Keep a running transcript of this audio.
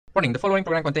Warning, the following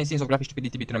program contains scenes of graphic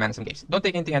stupidity between a man and some games. Don't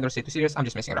take anything I don't say too serious, I'm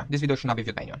just messing around. This video should not be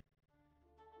viewed by anyone.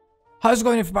 How's it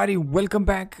going, everybody? Welcome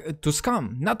back to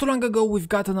Scum. Not too long ago, we've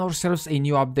gotten ourselves a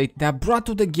new update that brought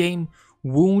to the game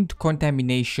wound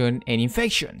contamination and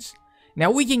infections.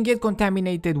 Now we can get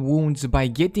contaminated wounds by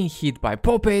getting hit by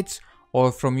puppets,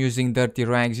 or from using dirty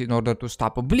rags in order to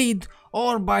stop a bleed,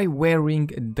 or by wearing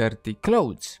dirty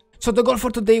clothes. So the goal for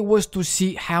today was to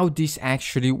see how this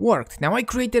actually worked. Now I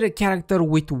created a character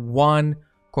with 1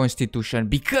 constitution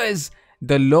because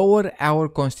the lower our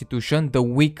constitution, the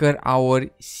weaker our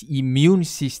immune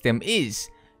system is.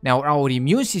 Now our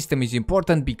immune system is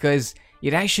important because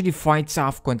it actually fights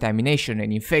off contamination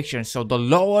and infection. So the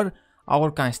lower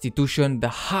our constitution, the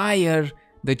higher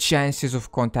the chances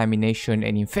of contamination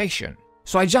and infection.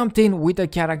 So I jumped in with a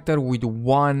character with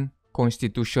 1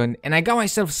 constitution and I got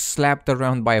myself slapped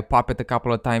around by a puppet a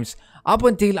couple of times up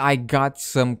until I got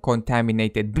some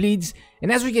contaminated bleeds, and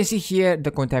as we can see here,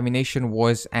 the contamination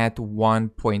was at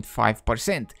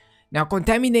 1.5%. Now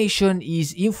contamination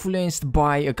is influenced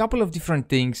by a couple of different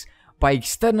things, by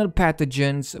external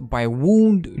pathogens, by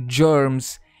wound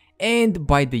germs, and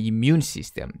by the immune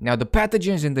system. Now the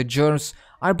pathogens and the germs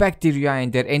are bacteria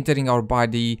and they're entering our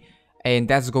body, and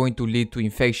that's going to lead to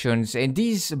infections, and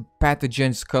these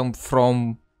pathogens come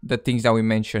from the things that we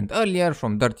mentioned earlier,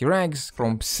 from dirty rags,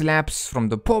 from slaps from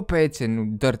the puppets,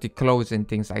 and dirty clothes and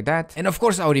things like that. And of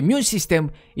course our immune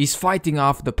system is fighting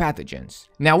off the pathogens.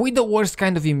 Now with the worst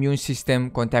kind of immune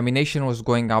system, contamination was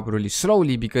going up really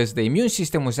slowly because the immune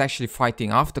system was actually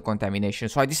fighting off the contamination.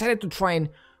 So I decided to try and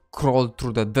crawl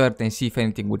through the dirt and see if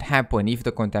anything would happen, if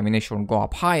the contamination would go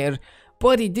up higher.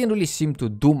 But it didn't really seem to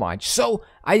do much, so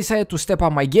I decided to step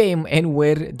up my game and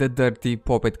wear the dirty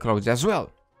puppet clothes as well.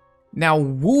 Now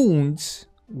wounds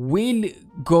will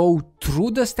go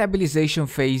through the stabilization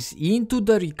phase into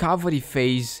the recovery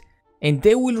phase, and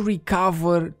they will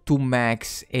recover to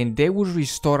max and they will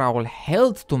restore our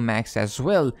health to max as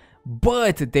well,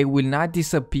 but they will not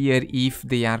disappear if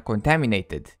they are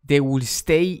contaminated. They will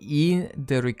stay in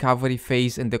the recovery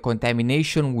phase and the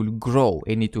contamination will grow,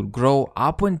 and it will grow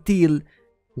up until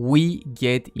we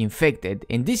get infected,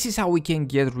 and this is how we can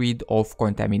get rid of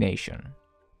contamination.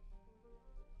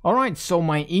 Alright, so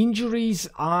my injuries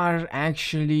are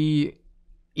actually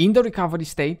in the recovery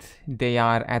state. They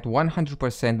are at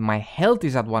 100%, my health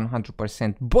is at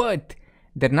 100%, but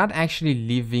they're not actually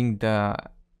leaving the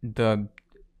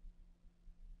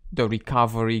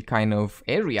recovery kind of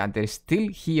area. They're still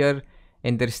here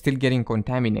and they're still getting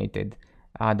contaminated.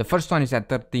 The first one is at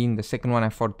 13, the second one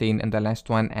at 14, and the last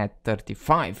one at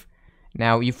 35.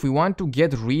 Now if we want to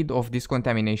get rid of this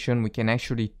contamination, we can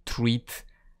actually treat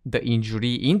the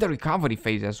injury in the recovery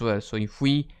phase as well. So if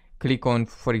we click on,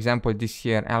 for example, this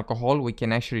here, alcohol, we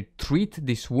can actually treat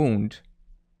this wound.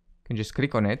 You can just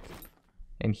click on it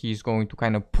and he's going to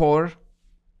kind of pour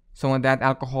some of that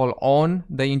alcohol on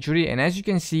the injury, and as you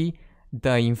can see,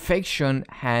 the infection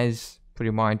has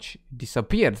pretty much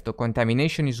disappeared. The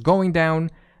contamination is going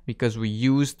down because we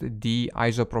used the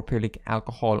isopropylic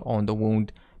alcohol on the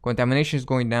wound. Contamination is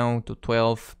going down to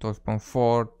 12,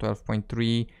 12.4,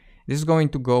 12.3. This is going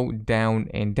to go down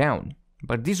and down,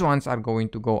 but these ones are going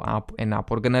to go up and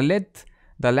up. We're gonna let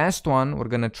the last one, we're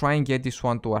gonna try and get this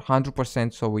one to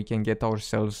 100% so we can get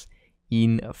ourselves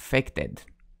infected.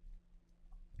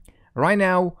 Right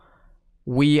now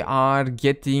we are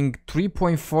getting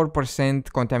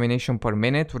 3.4% contamination per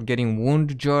minute. We're getting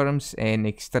wound germs and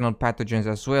external pathogens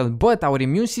as well, but our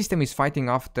immune system is fighting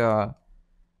off the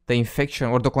infection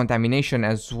or the contamination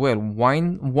as well.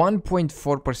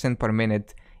 1.4% per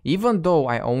minute, even though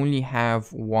I only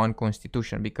have 1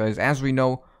 constitution, because as we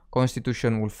know,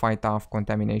 constitution will fight off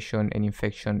contamination and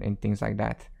infection and things like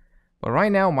that. But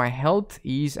right now my health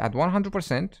is at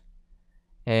 100%,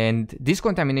 and this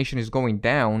contamination is going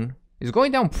down. It's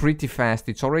going down pretty fast.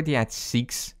 It's already at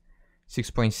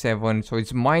 6.7, so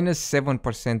it's minus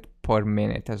 7% per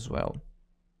minute as well.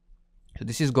 So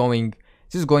this is going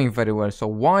very well. So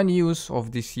 1 use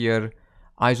of this here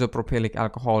isopropylic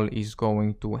alcohol is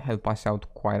going to help us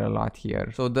out quite a lot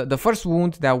here. So the first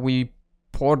wound that we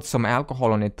poured some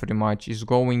alcohol on it pretty much is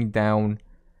going down.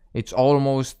 It's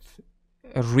almost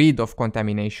rid of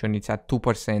contamination. It's at 2.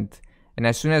 And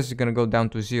as soon as it's going to go down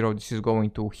to 0, this is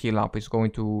going to heal up. It's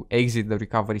going to exit the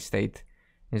recovery state.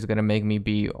 It's going to make me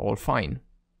be all fine.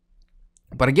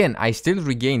 But again, I still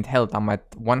regained health. I'm at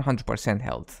 100%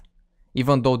 health,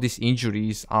 even though these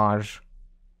injuries are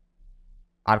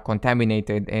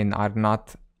contaminated and are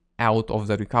not out of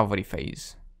the recovery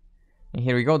phase. And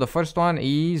here we go. The first one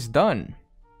is done.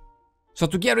 So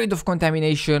to get rid of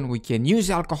contamination, we can use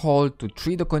alcohol to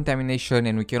treat the contamination,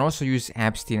 and we can also use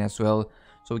abstin as well.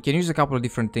 So we can use a couple of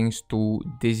different things to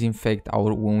disinfect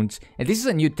our wounds. And this is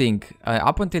a new thing.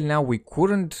 Up until now, we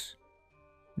couldn't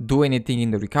do anything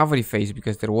in the recovery phase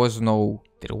because there was no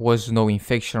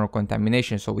infection or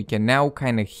contamination. So we can now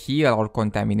kind of heal our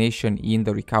contamination in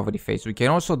the recovery phase. We can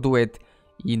also do it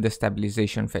in the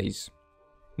stabilization phase.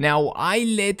 Now I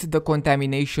let the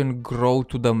contamination grow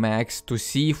to the max to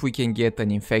see if we can get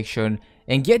an infection,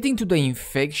 and getting to the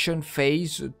infection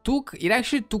phase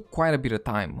actually took quite a bit of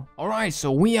time. Alright,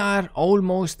 so we are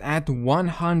almost at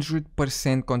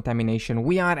 100% contamination.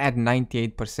 We are at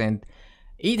 98%.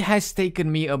 It has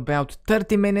taken me about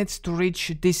 30 minutes to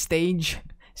reach this stage.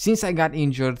 Since I got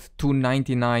injured to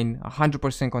 99,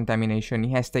 100% contamination,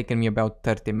 it has taken me about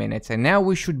 30 minutes. And now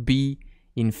we should be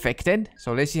infected.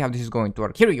 So let's see how this is going to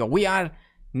work. Here we go. We are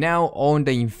now on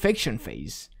the infection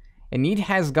phase. And it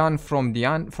has gone from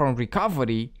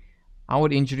recovery, our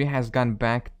injury has gone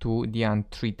back to the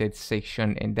untreated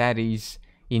section. And that is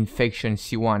infection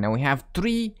C1. Now we have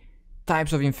 3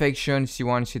 types of infection,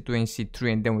 C1, C2, and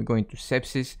C3, and then we go into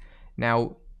sepsis.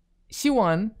 Now,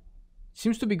 C1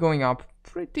 seems to be going up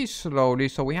pretty slowly,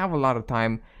 so we have a lot of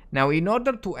time. Now, in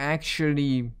order to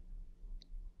actually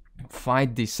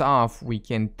fight this off, we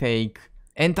can take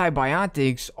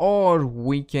antibiotics or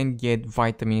we can get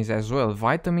vitamins as well.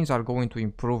 Vitamins are going to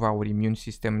improve our immune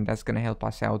system, and that's going to help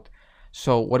us out.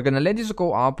 So we're going to let this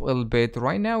go up a little bit.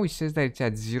 Right now, it says that it's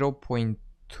at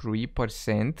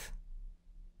 0.3%.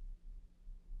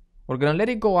 We're gonna let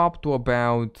it go up to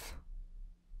about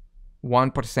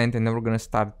 1%, and then we're gonna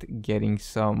start getting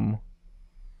some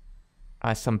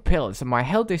pills. My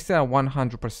health is still at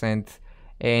 100%,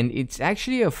 and it's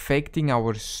actually affecting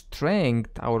our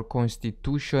strength, our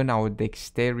constitution, our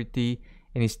dexterity,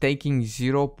 and it's taking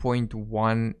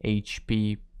 0.1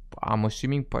 HP, I'm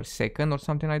assuming per second or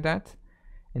something like that,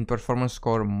 and performance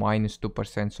score minus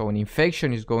 2%. So an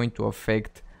infection is going to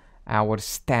affect our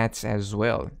stats as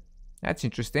well. That's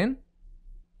interesting.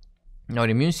 Now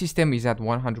the immune system is at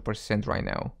 100% right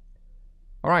now.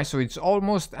 Alright, so it's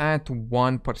almost at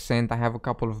 1%. I have a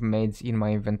couple of meds in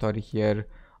my inventory here.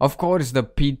 Of course, the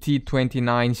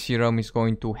PT29 serum is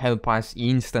going to help us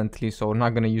instantly, so we're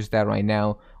not going to use that right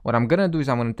now. What I'm going to do is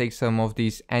I'm going to take some of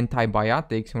these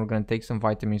antibiotics, and we're going to take some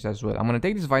vitamins as well. I'm going to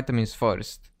take these vitamins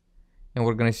first, and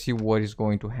we're going to see what is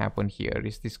going to happen here.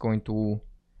 Is this going to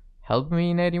help me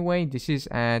in any way? This is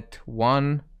at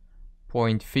 1.50,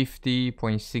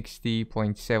 0.60,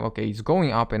 0.7. Okay, it's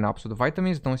going up and up, so the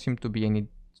vitamins don't seem to be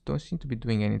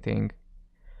doing anything.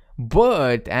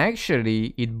 But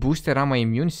actually it boosted up my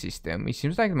immune system. It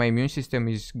seems like my immune system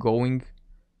is going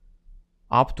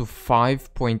up to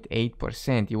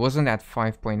 5.8%. It wasn't at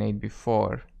 5.8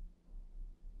 before,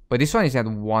 but this one is at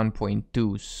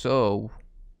 1.2, so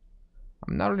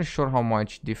I'm not really sure how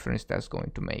much difference that's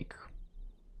going to make.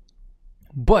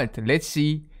 But let's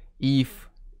see if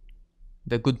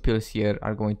the good pills here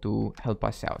are going to help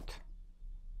us out.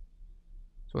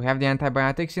 So we have the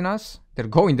antibiotics in us. They're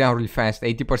going down really fast.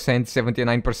 80%,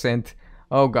 79%.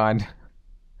 Oh god.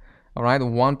 Alright,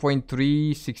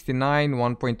 1.369,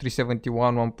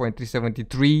 1.371,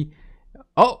 1.373.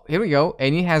 Oh, here we go.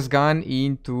 And it has gone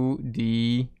into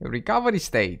the recovery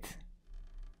state.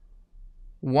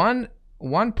 One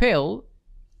pill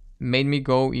made me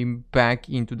go back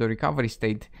into the recovery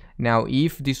state. Now,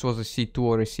 if this was a C2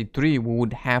 or a C3,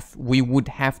 we would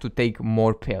have to take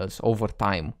more pills over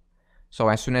time. So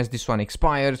as soon as this one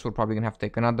expires, we're probably gonna have to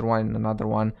take another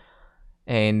one,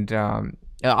 and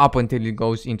up until it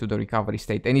goes into the recovery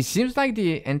state. And it seems like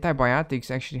the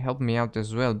antibiotics actually helped me out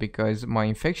as well, because my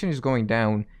infection is going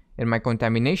down and my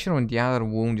contamination on the other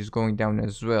wound is going down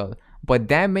as well. But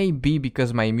that may be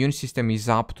because my immune system is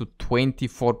up to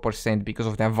 24% because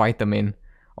of that vitamin.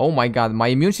 Oh my god, my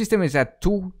immune system is at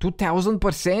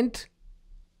 2000%?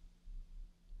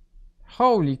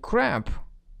 Holy crap.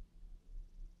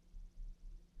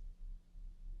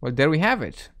 Well, there we have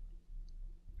it.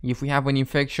 If we have an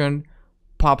infection,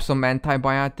 pop some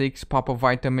antibiotics, pop a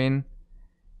vitamin,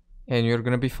 and you're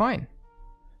gonna be fine.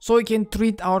 So we can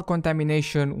treat our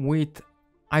contamination with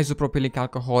isopropylic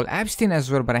alcohol, Abstin as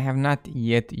well, but I have not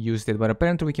yet used it, but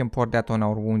apparently we can pour that on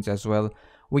our wounds as well.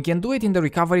 We can do it in the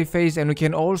recovery phase, and we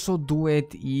can also do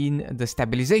it in the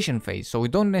stabilization phase, so we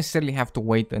don't necessarily have to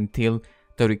wait until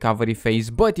the recovery phase.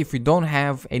 But if we don't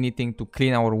have anything to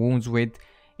clean our wounds with,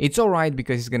 it's alright,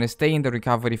 because it's going to stay in the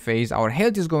recovery phase. Our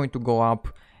health is going to go up,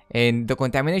 and the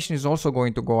contamination is also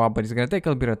going to go up, but it's going to take a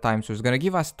little bit of time, so it's going to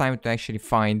give us time to actually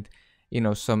find, you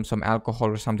know, some alcohol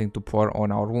or something to pour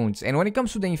on our wounds. And when it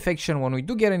comes to the infection, when we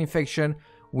do get an infection,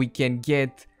 we can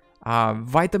get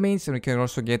vitamins, and we can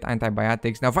also get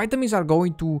antibiotics. Now, vitamins are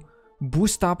going to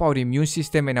boost up our immune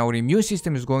system, and our immune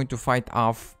system is going to fight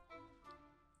off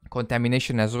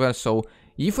contamination as well. So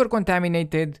if we're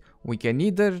contaminated, we can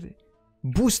either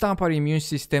boost up our immune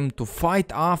system to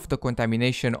fight off the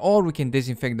contamination, or we can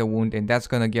disinfect the wound, and that's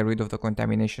gonna get rid of the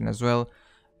contamination as well.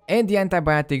 And the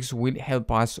antibiotics will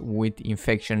help us with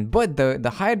infection. But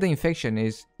the higher the infection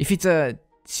is, if it's a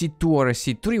C2 or a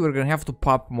C3, we're gonna have to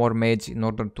pop more meds in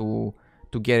order to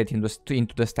get it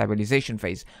into the stabilization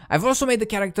phase. I've also made the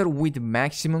character with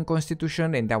maximum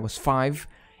constitution, and that was 5.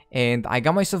 And I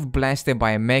got myself blasted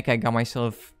by a mech, I got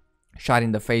myself shot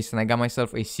in the face, and I got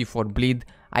myself a C4 bleed.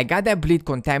 I got that bleed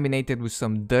contaminated with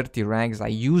some dirty rags. I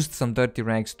used some dirty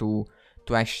rags to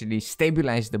actually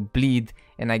stabilize the bleed,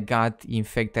 and I got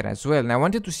infected as well. And I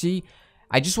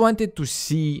just wanted to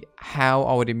see how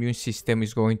our immune system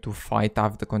is going to fight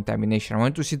off the contamination. I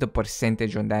wanted to see the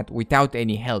percentage on that without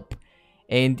any help.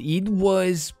 And it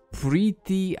was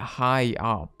pretty high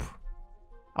up.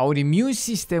 Our immune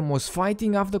system was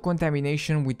fighting off the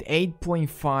contamination with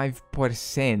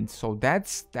 8.5%. So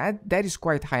that is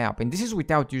quite high up. And this is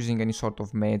without using any sort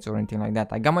of meds or anything like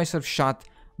that. I got myself shot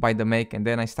by the mech, and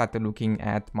then I started looking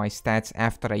at my stats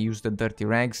after I used the dirty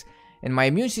rags, and my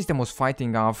immune system was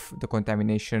fighting off the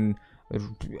contamination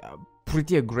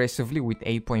pretty aggressively with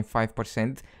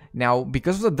 8.5%. Now,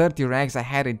 because of the dirty rags, I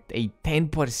had a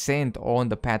 10% on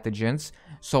the pathogens,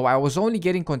 so I was only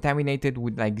getting contaminated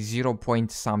with like 0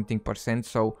 point something percent,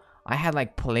 so I had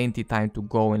like plenty time to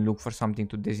go and look for something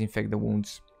to disinfect the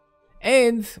wounds.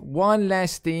 And one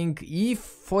last thing, if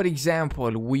for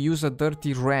example we use a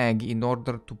dirty rag in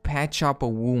order to patch up a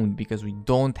wound because we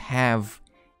don't have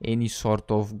any sort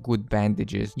of good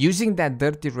bandages, using that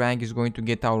dirty rag is going to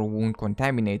get our wound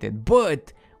contaminated.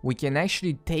 But we can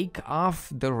actually take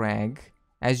off the rag,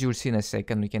 as you'll see in a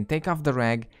second. We can take off the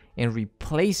rag and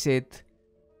replace it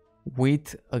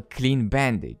with a clean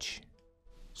bandage.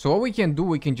 So what we can do,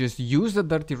 we can just use the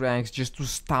dirty rags just to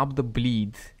stop the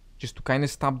bleed, just to kind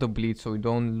of stop the bleed so we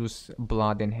don't lose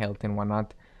blood and health and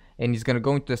whatnot. And it's gonna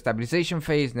go into the stabilization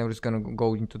phase, then it's gonna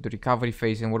go into the recovery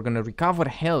phase, and we're gonna recover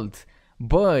health.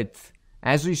 But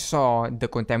as we saw, the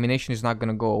contamination is not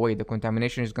gonna go away. The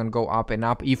contamination is gonna go up and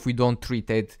up if we don't treat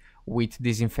it with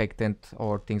disinfectant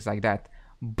or things like that.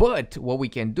 But what we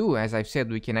can do, as I've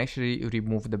said, we can actually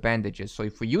remove the bandages. So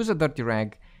if we use a dirty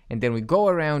rag and then we go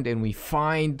around and we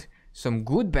find some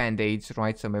good band-aids,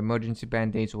 right, some emergency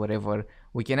band-aids, whatever,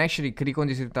 we can actually click on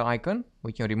this little icon,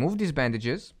 we can remove these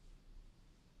bandages,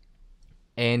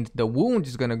 and the wound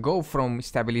is gonna go from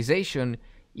stabilization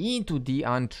into the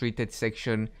untreated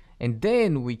section, and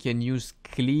then we can use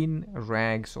clean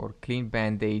rags or clean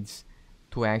band-aids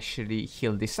to actually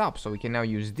heal this up. So we can now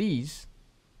use these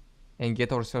and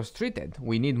get ourselves treated.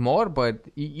 We need more, but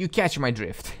you catch my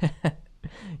drift.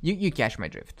 you catch my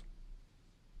drift.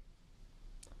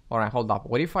 Alright, hold up.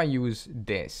 What if I use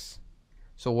this?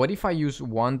 So what if I use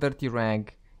 1 dirty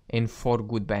rag and 4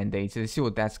 good band-aids? Let's see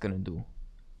what that's gonna do.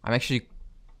 I'm actually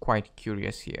quite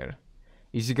curious here.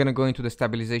 Is it gonna go into the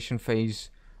stabilization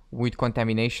phase with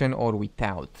contamination or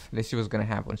without? Let's see what's gonna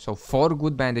happen. So 4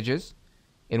 good bandages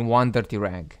and 1 dirty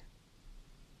rag.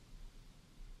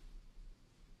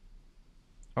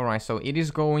 Alright, so it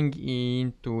is going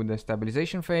into the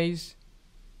stabilization phase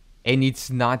and it's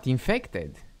not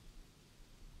infected.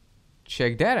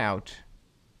 Check that out.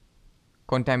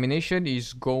 Contamination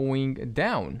is going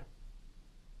down.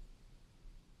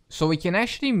 So we can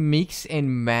actually mix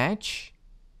and match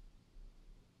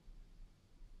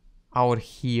our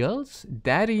heals.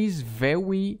 That is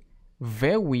very,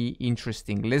 very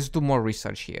interesting. Let's do more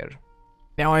research here.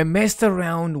 Now I messed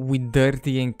around with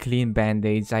dirty and clean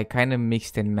band-aids. I kind of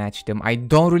mixed and matched them. I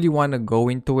don't really want to go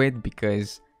into it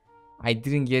because I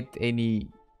didn't get any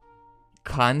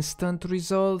constant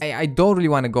results. I don't really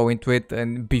want to go into it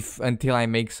until I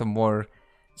make some more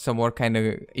kind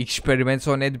of experiments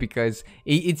on it, because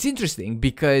it's interesting.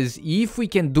 Because if we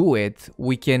can do it,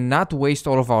 we can not waste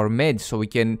all of our meds. So we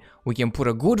can put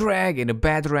a good rag and a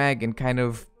bad rag and kind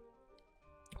of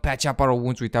patch up our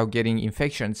wounds without getting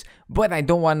infections. But I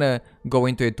don't want to go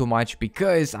into it too much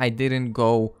because I didn't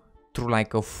go through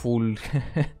like a full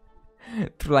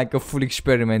through like a full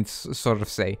experiment, sort of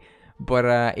say.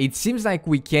 But it seems like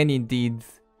we can indeed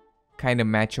kind of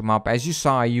match them up. As you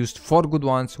saw, I used 4 good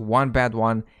ones, 1 bad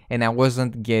one, and I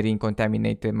wasn't getting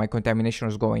contaminated. My contamination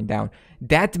was going down.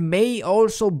 That may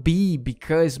also be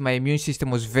because my immune system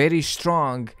was very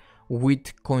strong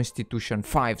with Constitution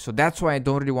 5. So that's why I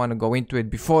don't really want to go into it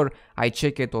before I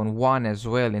check it on 1 as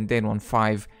well and then on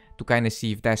 5 to kind of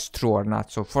see if that's true or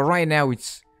not. So for right now,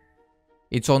 it's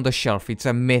on the shelf. It's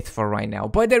a myth for right now.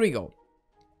 But there we go.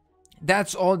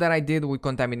 That's all that I did with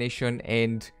contamination,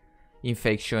 and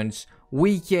infections.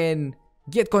 We can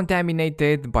get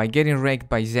contaminated by getting wrecked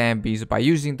by zombies, by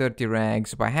using dirty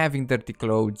rags, by having dirty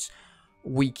clothes.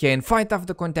 We can fight off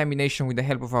the contamination with the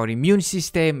help of our immune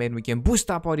system, and we can boost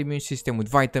up our immune system with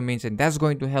vitamins, and that's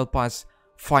going to help us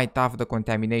fight off the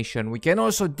contamination. We can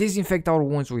also disinfect our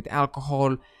wounds with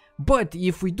alcohol, but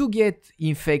if we do get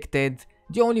infected,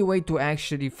 the only way to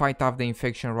actually fight off the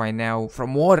infection right now,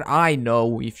 from what I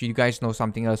know, if you guys know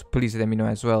something else, please let me know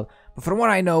as well, but from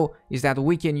what I know is that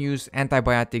we can use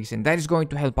antibiotics, and that is going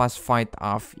to help us fight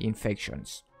off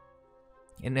infections.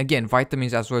 And again,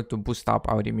 vitamins as well to boost up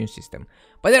our immune system.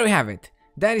 But there we have it.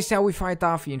 That is how we fight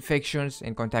off infections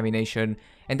and contamination.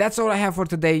 And that's all I have for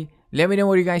today. Let me know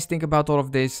what you guys think about all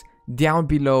of this down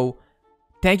below.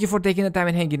 Thank you for taking the time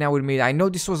and hanging out with me. I know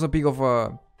this was a bit of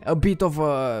a,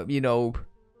 you know,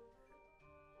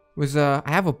 I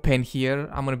have a pen here,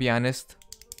 I'm gonna be honest.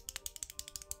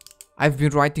 I've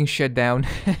been writing shit down.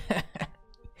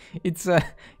 it's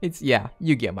yeah,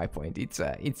 you get my point.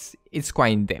 It's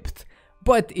quite in depth.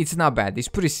 But it's not bad, it's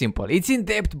pretty simple. It's in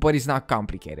depth, but it's not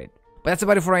complicated. But that's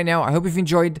about it for right now. I hope you've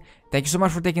enjoyed. Thank you so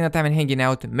much for taking the time and hanging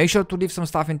out. Make sure to leave some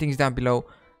stuff and things down below.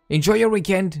 Enjoy your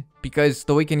weekend, because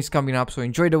the weekend is coming up, so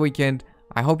enjoy the weekend.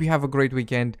 I hope you have a great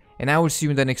weekend, and I will see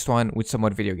you in the next one with some more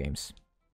video games.